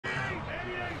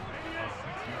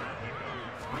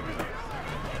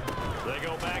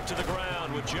to the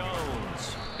ground with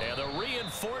Jones. And the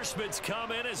reinforcements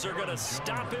come in as they're going to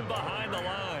stop him behind the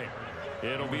line.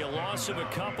 It'll be a loss of a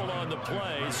couple on the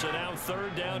play, so now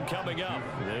third down coming up.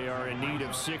 They are in need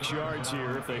of 6 yards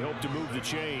here if they hope to move the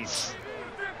chains.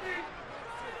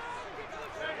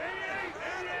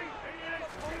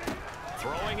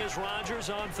 Throwing is Rodgers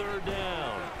on third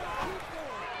down.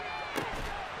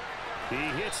 He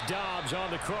hits Dobbs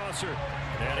on the crosser,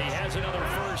 and he has another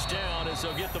first down as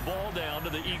they'll get the ball down to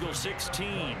the Eagles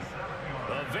 16.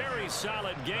 A very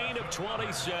solid gain of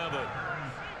 27.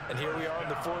 And here we are in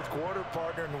the fourth quarter,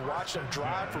 partner, and watch them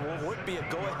drive for what would be a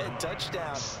go-ahead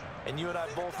touchdown. And you and I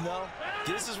both know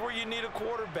this is where you need a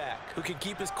quarterback who can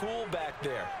keep his cool back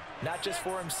there, not just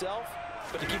for himself,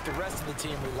 but to keep the rest of the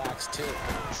team relaxed too.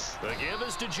 The give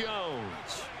is to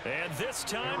Jones. And this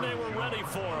time they were ready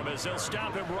for him as they'll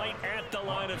stop him right at the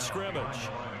line of scrimmage.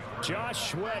 Josh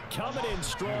Sweat coming in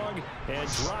strong and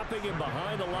dropping him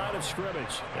behind the line of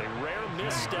scrimmage. A rare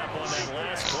misstep on that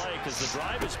last play because the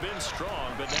drive has been strong,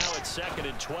 but now it's 2nd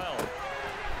and 12.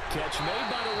 Catch made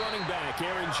by the running back,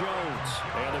 Aaron Jones.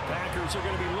 And the Packers are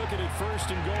going to be looking at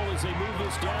 1st and goal as they move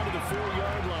this down to the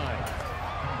 4-yard line.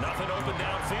 Nothing open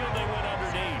downfield, they went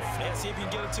underneath. Yeah, see if you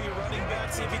can get it to your running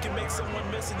back, see if you can make someone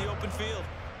miss in the open field.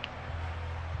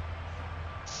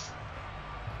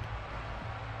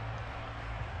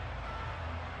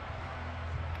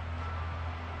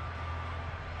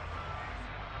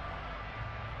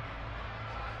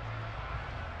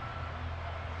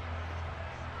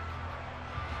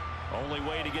 Only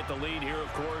way to get the lead here,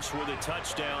 of course, with a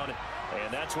touchdown. And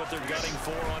that's what they're gunning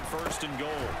for on 1st and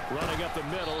goal. Running up the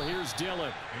middle, here's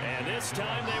Dillon. And this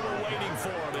time they were waiting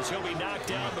for him as he'll be knocked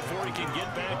down before he can get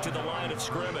back to the line of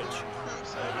scrimmage.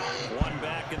 One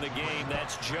back in the game,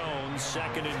 that's Jones,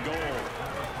 2nd and goal.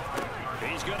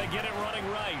 He's going to get it running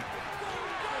right.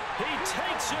 He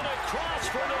takes it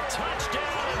across for the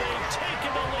touchdown, and they've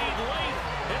taken the lead late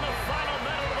in the final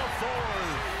minute of the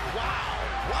fourth. Wow,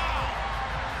 wow.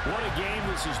 What a game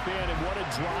this has been, and what a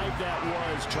drive that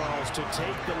was, Charles, to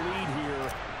take the lead here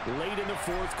late in the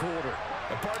fourth quarter.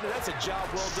 And partner, that's a job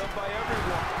well done by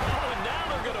everyone. Oh, and now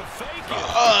they're going to fake it.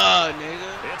 Nigga.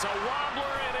 It's a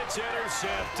wobbler, and it's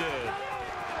intercepted.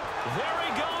 There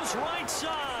he goes right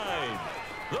side.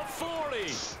 The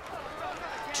 40,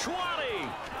 20,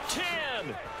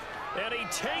 10. And he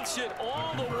takes it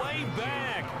all the way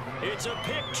back. It's a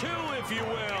pick 2, if you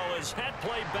will, as that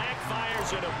play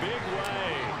backfires in a big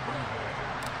way.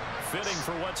 Fitting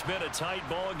for what's been a tight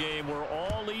ball game. We're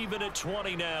all even at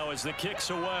 20 now as the kick's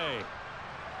away.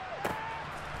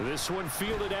 This one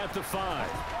fielded at the 5.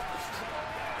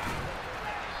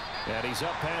 And he's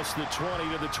up past the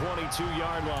 20 to the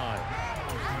 22-yard line.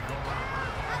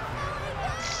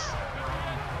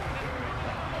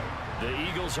 The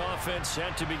Eagles offense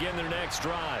set to begin their next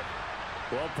drive.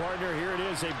 Well, partner, here it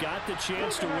is. They've got the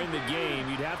chance to win the game.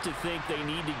 You'd have to think they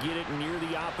need to get it near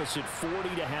the opposite 40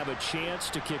 to have a chance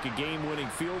to kick a game-winning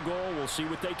field goal. We'll see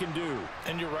what they can do.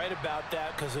 And you're right about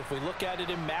that, because if we look at it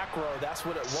in macro, that's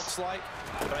what it looks like.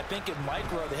 But I think in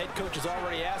micro, the head coach has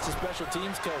already asked the special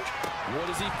teams coach, what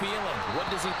is he feeling? What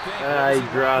does he think? I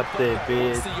dropped it,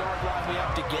 bitch. What's the yard line we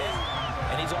have to get?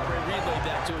 And he's already relayed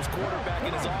that to his quarterback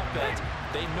and his offense.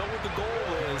 They know what the goal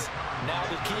is. Now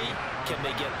the key, can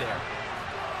they get there?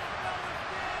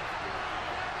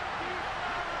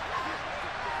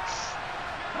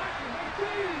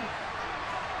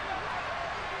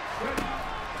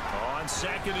 On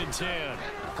 2nd and 10,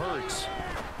 Hurts.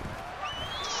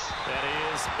 That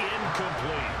is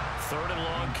incomplete. 3rd and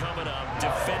long coming up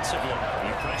defensively.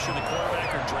 You pressure the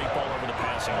quarterback or drape all over the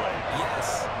passing lane?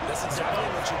 Yes, that's exactly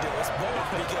what you do. It's both,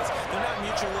 because they're not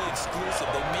mutually exclusive.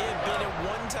 They may have been at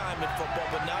one time in football,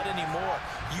 but not anymore.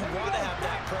 You want to have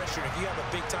that pressure. If you have a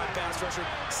big-time pass rusher,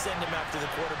 send him after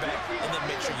the quarterback, and then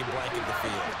make sure you blanket the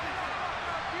field.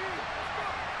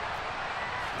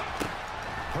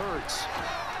 Hurts.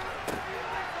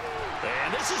 And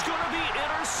this is going to be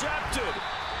intercepted.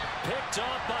 Picked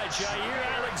off by Jair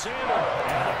Alexander.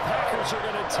 And the Packers are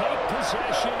going to take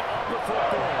possession of the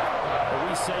football. Well,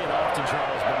 we say it often,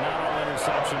 Charles, but not all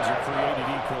interceptions are created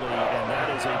equally, and that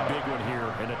is a big one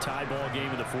here in a tie ball game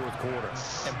in the fourth quarter.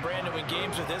 And Brandon, when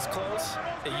games are this close,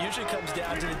 it usually comes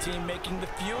down to the team making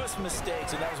the fewest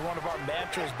mistakes, and that was one of our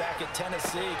mantras back at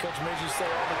Tennessee. Coach Mills used to say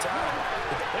all the time.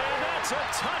 And that's a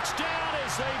touchdown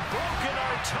as they've broken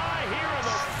our tie here in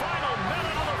the final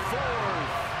minute of the fourth.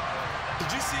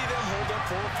 Did you see them hold up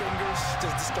 4 fingers to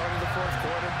the start of the fourth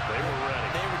quarter? They were ready.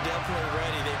 They were definitely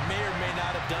ready. They may or may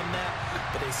not have done that,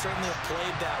 but they certainly have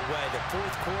played that way. The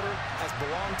fourth quarter has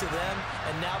belonged to them,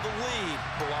 and now the lead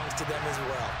belongs to them as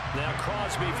well. Now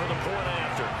Crosby for the point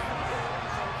after.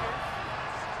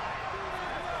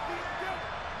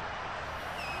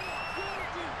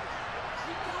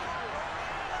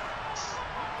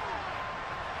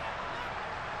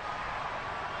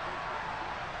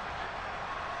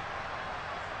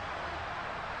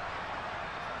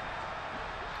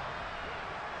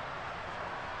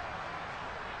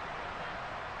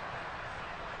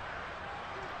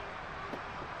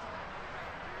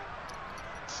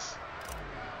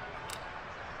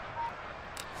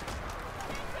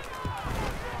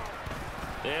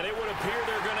 And it would appear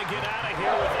they're going to get out of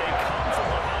here with a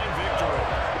come-from-behind victory.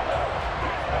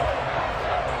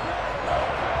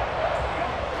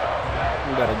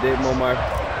 You got a dig, Momar.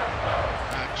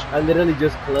 I literally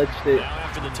just clutched it. Now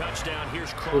after the touchdown,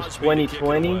 here's It was Crosby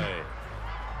 2020.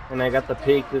 And I got the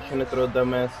pick, just trying to throw a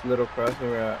dumbass little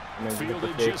crossing route. And I got the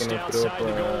pick and I threw up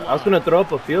I was going to throw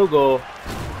up a field goal.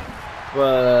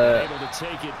 But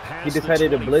he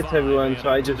decided to blitz everyone, so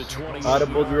I just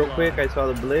audibled real quick. I saw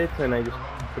the blitz and I just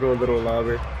threw a little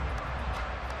lobber.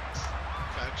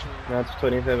 Now it's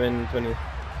 27-20.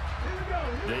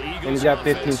 And he's got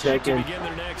 15 seconds.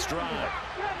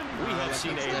 We have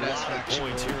seen a lot of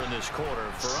points here in this quarter.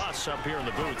 For us up here in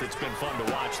the booth, it's been fun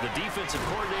to watch. The defensive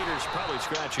coordinators probably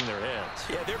scratching their heads.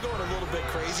 Yeah, they're going a little bit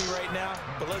crazy right now,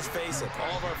 but let's face it,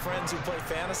 all of our friends who play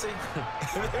fantasy,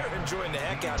 they're enjoying the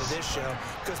heck out of this show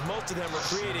because most of them are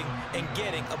creating and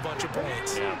getting a bunch of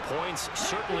points. Yeah, points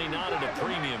certainly not at a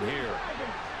premium here.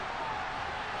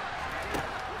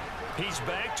 He's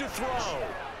back to throw.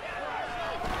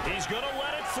 He's going to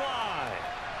let it fly.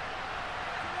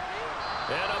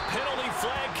 And a penalty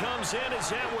flag comes in as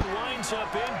that one winds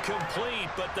up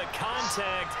incomplete, but the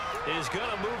contact is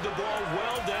going to move the ball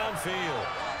well downfield.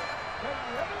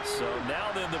 So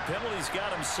now then the penalty's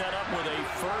got him set up with a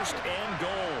 1st and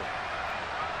goal.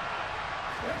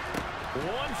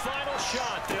 One final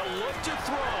shot. They'll look to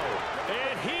throw.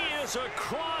 And he is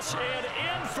across and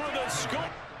in for the score.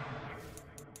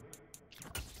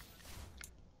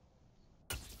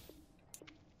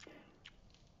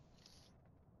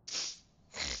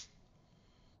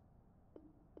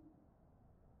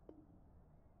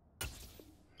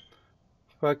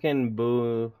 Fucking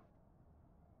boo.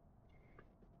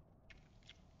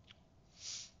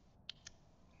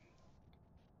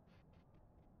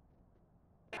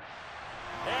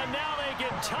 And now they can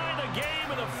tie the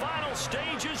game in the final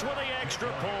stages with the extra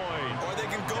point. Or they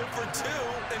can go for 2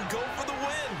 and go for the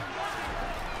win.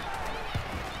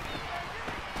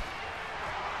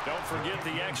 Don't forget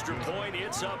the extra point.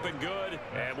 It's up and good.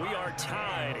 And we are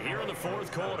tied here in the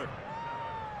 4th quarter.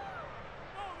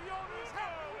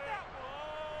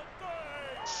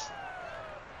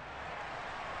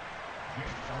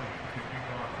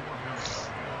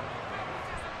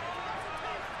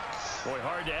 Boy,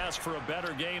 hard to ask for a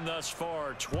better game thus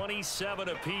far. 27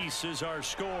 apiece is our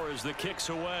score as the kick's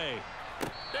away.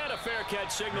 And a fair catch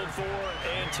signaled for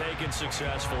and taken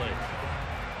successfully.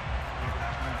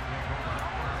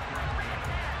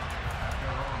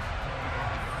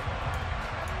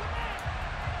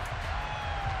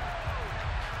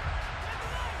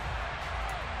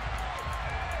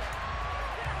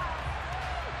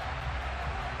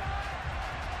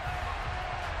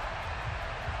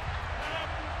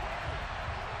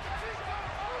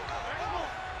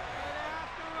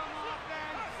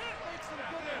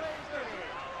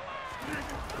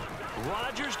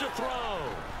 Rodgers to throw.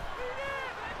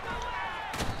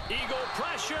 Eagle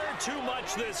pressure, too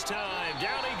much this time.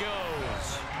 Down he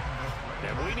goes.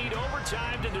 And we need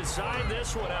overtime to decide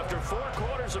this one after 4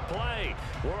 quarters of play.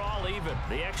 We're all even.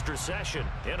 The extra session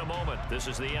in a moment. This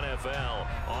is the NFL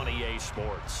on EA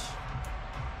Sports.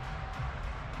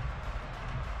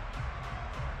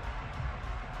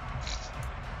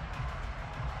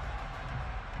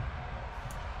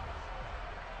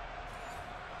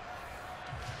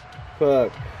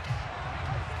 Fuck.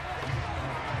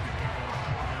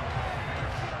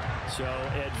 So,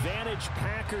 advantage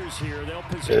Packers here. They'll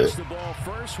possess the ball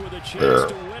first with a chance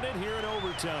to win it here in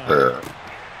overtime.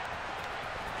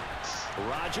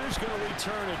 Rodgers going to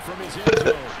return it from his end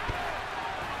zone.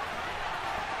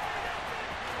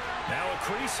 Now a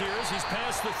crease here as he's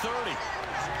past the 30.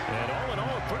 And all in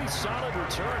all, a pretty solid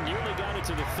return. Nearly got it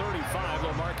to the 35.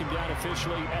 They'll mark him down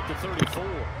officially at the 34.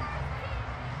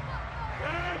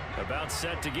 About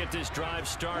set to get this drive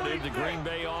started. The Green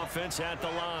Bay offense at the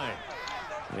line.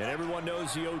 And everyone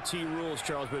knows the OT rules,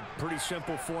 Charles, but pretty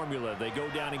simple formula. They go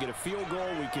down and get a field goal.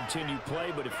 We continue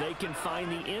play, but if they can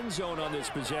find the end zone on this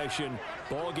possession,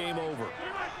 ball game over.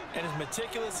 And as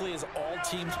meticulously as all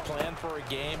teams plan for a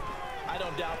game, I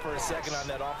don't doubt for a second on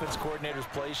that offense coordinator's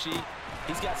play sheet,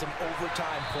 he's got some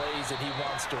overtime plays that he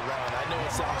wants to run. I know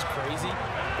it sounds crazy,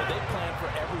 but they plan for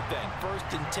everything.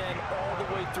 1st and 10 all the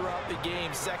way throughout the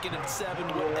game, 2nd and 7,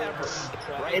 whatever.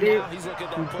 Right now, he's looking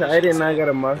at that play sheet. I didn't. I got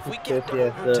a monster kick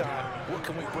yet. What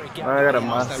can we break out? I got a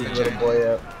monster little boy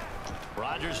up.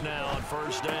 Rodgers now on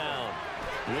 1st down.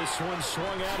 This one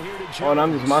swung out here to Jones. Oh, and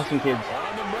I'm just mossing kids.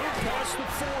 On the move past the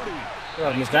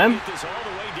 40. Miss Sam? This all the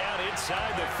way down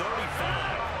inside the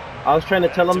 35. I was trying to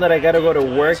tell him that I gotta go to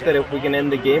work, that if we can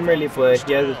end the game early, but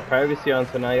he has his privacy on,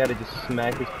 so now I gotta just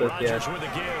smack his pussy ass. Rodgers with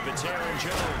a give. It's Aaron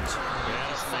Jones. And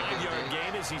a 5-yard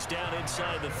gain is. He's down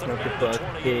inside the 30 What the to the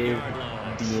fuck, 28-yard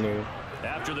line. Beaner.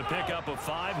 After the pickup of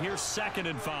 5, here's 2nd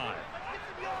and 5.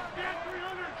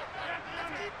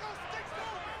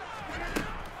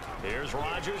 Here's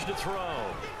Rodgers to throw.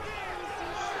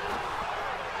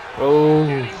 Oh.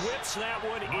 And he whips that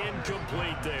one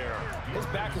incomplete there. His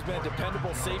back has been a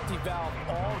dependable safety valve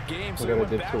all game. So I gotta he went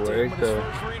dip back to to him work, when his though.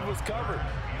 first read was covered.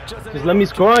 Just let me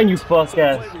score on you, fuck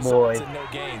ass boy. No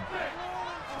gain.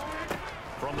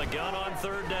 From the gun on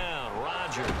 3rd down,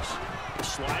 Rodgers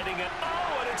sliding it.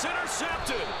 Oh, and it's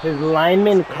intercepted. His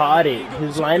lineman caught it.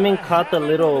 His lineman caught the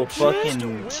little fucking.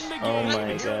 Oh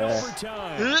my god.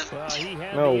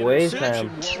 No way, Sam.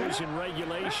 In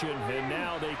regulation, and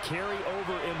now they carry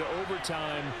over into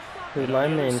overtime. His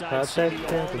lineman caught that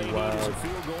shit. Wild.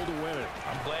 Field goal to win it.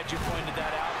 I'm glad you pointed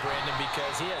that out, Brandon,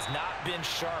 because he has not been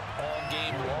sharp all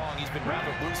game long. He's been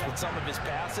rather loose with some of his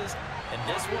passes, and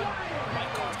this one might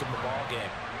cost him the ball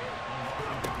game.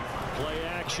 Play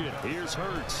action. Here's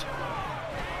Hurts.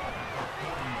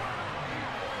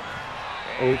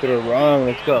 Oh, threw it wrong.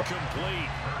 Let's go. Complete.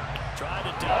 Tried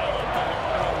to dial up the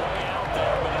long way out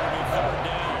there, but it'll be 3rd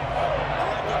down. I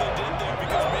like what they did there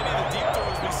because many of the deep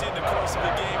throws we see in the course of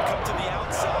the game come to the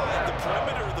outside, the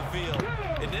perimeter of the field.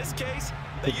 In this case,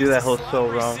 They do that whole so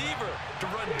wrong. To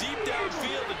run deep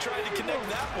downfield and try to connect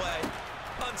that way.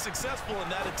 Unsuccessful in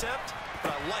that attempt,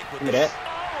 but I like what they did. Mira.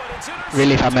 Oh, and it's intercepted.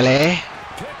 Really, family?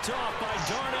 Picked off by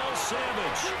Darnell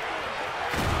Savage.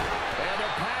 And the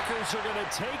Packers are going to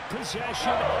take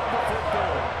possession of the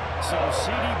football. So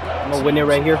I'm gonna win it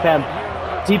right here, fam.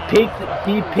 He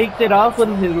picked it off with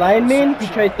his lineman. He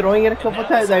tried throwing it a couple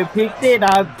times. I picked it.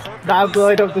 I'm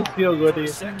going up this field goal here.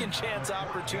 Second chance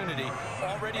opportunity.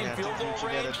 Already in field goal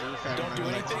range. Don't do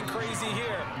anything crazy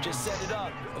here. Just set it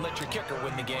up and let your kicker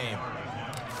win the game.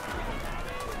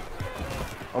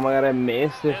 Oh my god, I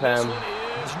missed it, fam.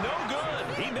 Is no good.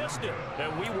 He missed it.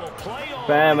 And we will play on.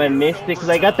 Fam, I missed it because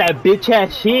I got that bitch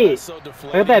ass shit.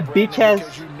 I got that bitch ass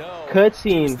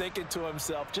cutscene. Thinking to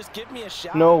himself, just give me a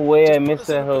shot. No way, I Just put missed us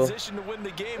in that a hoe. position to win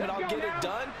the game and I'll get it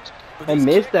done. But I these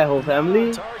missed that whole kickers are family.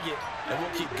 on target, and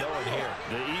we'll keep going here.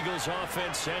 The Eagles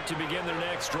offense set to begin their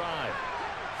next drive.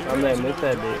 I'm gonna miss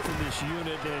that drive bitch. from this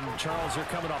unit, and Charles, they're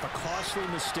coming off a costly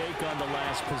mistake on the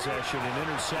last possession, an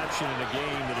interception in a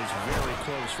game that is very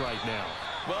close right now.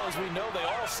 Well, as we know, they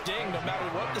all sting no matter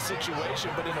what the situation,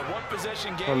 but in a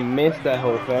one-possession game, I missed that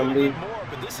whole family. more,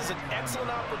 but this is an excellent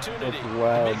opportunity That's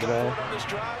wild, to make bro. up for it on this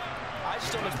drive. I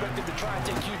just don't expect them to try and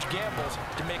take huge gambles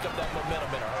to make up that momentum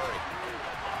in a hurry.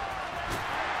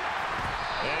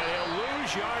 And he'll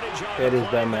lose yardage on That the is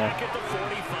play dumb, man. back at the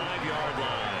 45-yard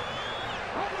line.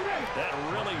 That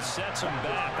really sets him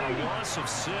back, a loss of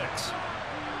 6.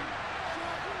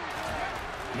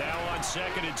 Now on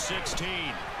 2nd and 16,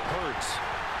 Hurts.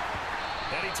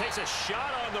 And he takes a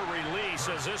shot on the release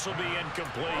as this will be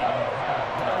incomplete.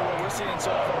 What we're seeing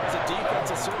so far is the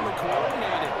defense is certainly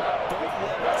coordinated. Both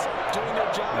levels doing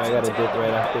their jobs. I gotta dip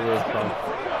right after this, The man.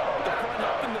 front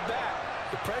up in the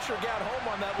back. The pressure got home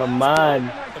on that. Come last on,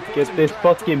 play. get this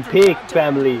fucking pick,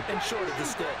 family. And short of the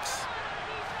sticks.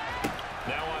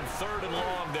 Now on 3rd and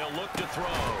long, they'll look to throw.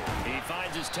 He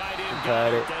finds his tight end.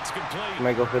 Got it. That's complete.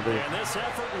 Might go for the. And this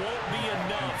effort won't be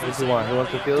enough. What does he want? He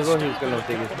wants a field goal. He's gonna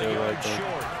take his field goal, I think.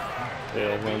 Short. Yeah,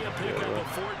 It'll he be wants a a field pickup goal. of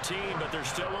 14, but they're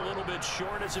still a little bit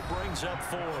short as it brings up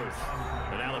 4th.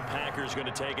 And now the Packers going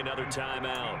to take another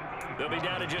timeout. They'll be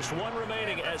down to just 1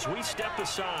 remaining as we step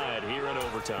aside here in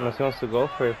overtime. Unless he wants to go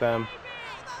for it, fam.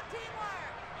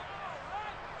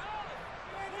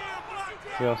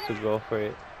 He wants to go for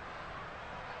it.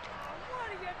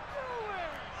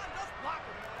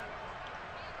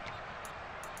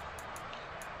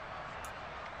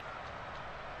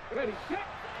 Ready, set.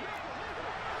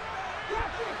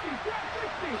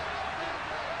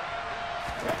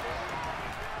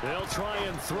 They'll try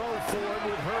and throw for it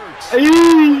with Hurts.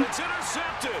 Ayy! It's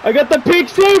intercepted. I got the pick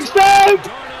six, fam!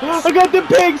 I got the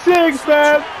pick six,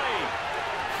 fam!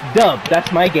 Dub,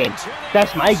 that's my game.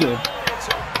 That's my game.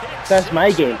 That's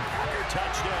my game.